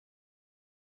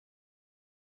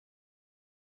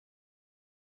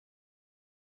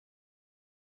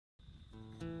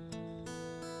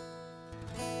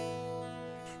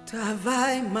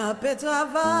Travail, ma paix,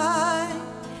 travail.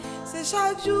 C'est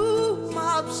chaque jour,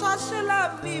 ma cherche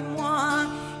la vie, moi.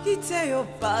 Quitter yo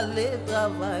parler,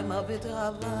 travail, ma paix,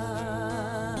 travail.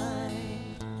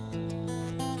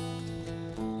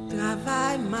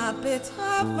 Travail, ma paix,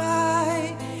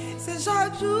 travail. C'est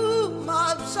chaque jour,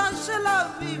 ma cherche la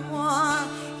vie, moi.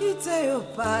 Quitter yo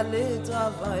parler,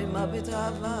 travail, ma paix,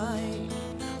 travail.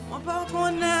 Moi pas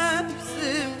connaître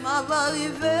si ma va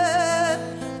arriver.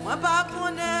 Moi pas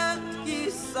connaître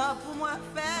qui ça pour moi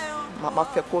faire.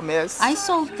 I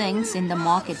sold things in the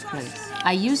marketplace.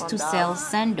 I used to sell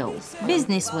sandals.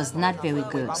 Business was not very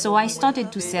good, so I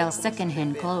started to sell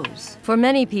second-hand clothes. For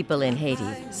many people in Haiti,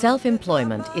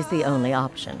 self-employment is the only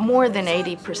option. More than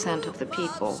 80% of the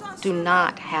people do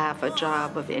not have a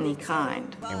job of any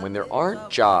kind. And when there aren't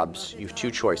jobs, you have two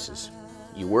choices.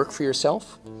 You work for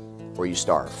yourself or you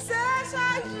starve.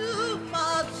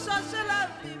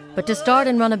 But to start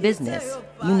and run a business,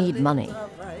 you need money.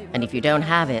 And if you don't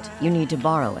have it, you need to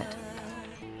borrow it.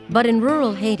 But in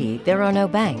rural Haiti, there are no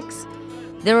banks.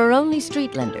 There are only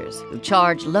street lenders who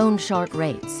charge loan shark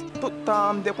rates.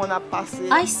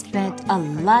 I spent a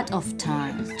lot of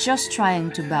time just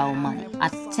trying to borrow money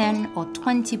at 10 or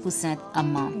 20% a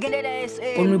month.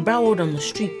 When we borrowed on the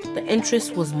street, the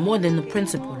interest was more than the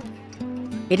principal.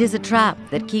 It is a trap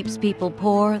that keeps people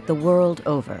poor the world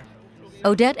over.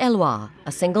 Odette Eloi,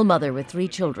 a single mother with 3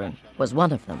 children, was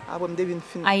one of them.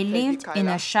 I lived in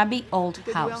a shabby old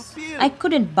house. I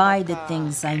couldn't buy the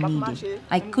things I needed.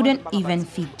 I couldn't even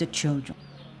feed the children.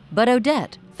 But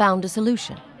Odette found a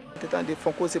solution.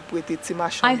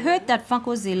 I heard that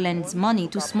Fonkoze lends money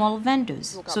to small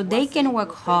vendors so they can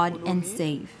work hard and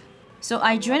save. So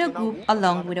I joined a group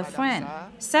along with a friend.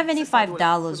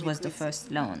 $75 was the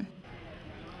first loan.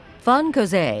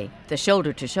 Fonkoze, the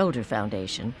Shoulder to Shoulder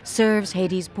Foundation, serves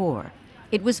Haiti's poor.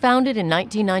 It was founded in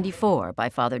 1994 by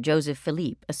Father Joseph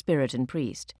Philippe, a Spiritan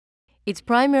priest. Its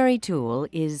primary tool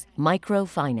is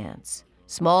microfinance,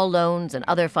 small loans and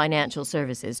other financial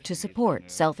services to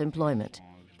support self-employment.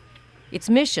 Its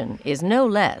mission is no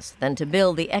less than to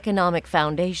build the economic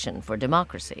foundation for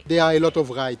democracy. There are a lot of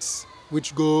rights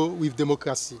which go with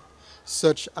democracy,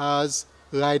 such as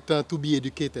right to be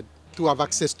educated, to have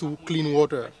access to clean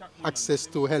water, access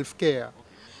to health care.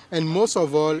 And most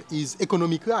of all is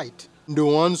economic right. The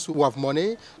ones who have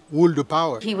money rule the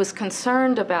power. He was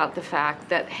concerned about the fact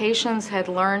that Haitians had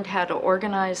learned how to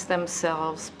organize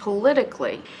themselves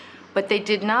politically, but they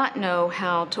did not know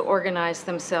how to organize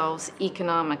themselves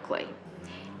economically.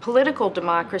 Political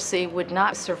democracy would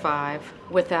not survive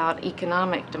without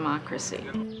economic democracy.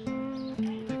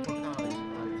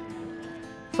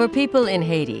 For people in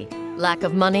Haiti, lack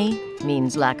of money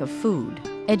means lack of food,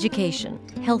 education,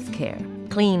 health care,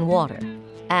 clean water,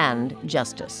 and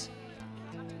justice.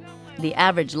 The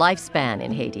average lifespan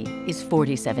in Haiti is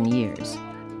 47 years.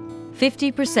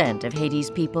 50% of Haiti's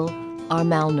people are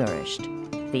malnourished.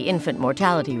 The infant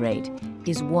mortality rate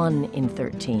is 1 in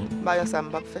 13.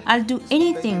 I'll do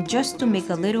anything just to make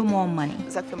a little more money.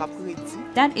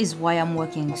 That is why I'm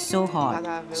working so hard,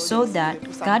 so that,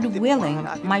 God willing,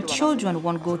 my children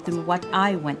won't go through what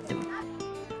I went through.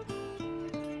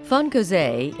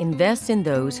 Fonkoze invests in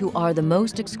those who are the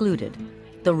most excluded,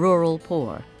 the rural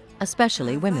poor,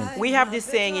 especially women. We have this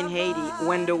saying in Haiti,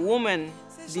 when the woman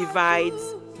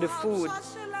divides the food,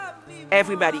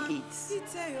 everybody eats.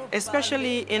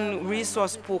 Especially in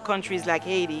resource-poor countries like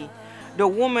Haiti, the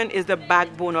woman is the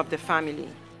backbone of the family.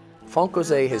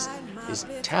 Fonkoze has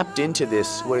tapped into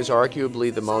this, what is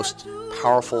arguably the most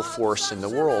powerful force in the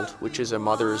world, which is a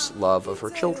mother's love of her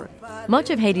children. Much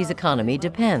of Haiti's economy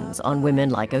depends on women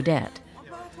like Odette.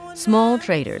 Small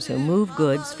traders who move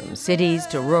goods from cities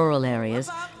to rural areas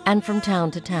and from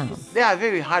town to town. They are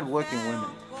very hardworking women.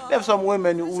 There are some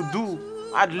women who do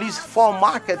at least 4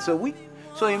 markets a week.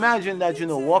 So imagine that,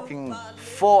 walking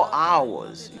 4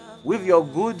 hours with your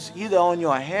goods either on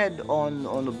your head or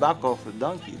on the back of a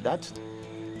donkey. That's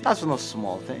no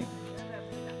small thing.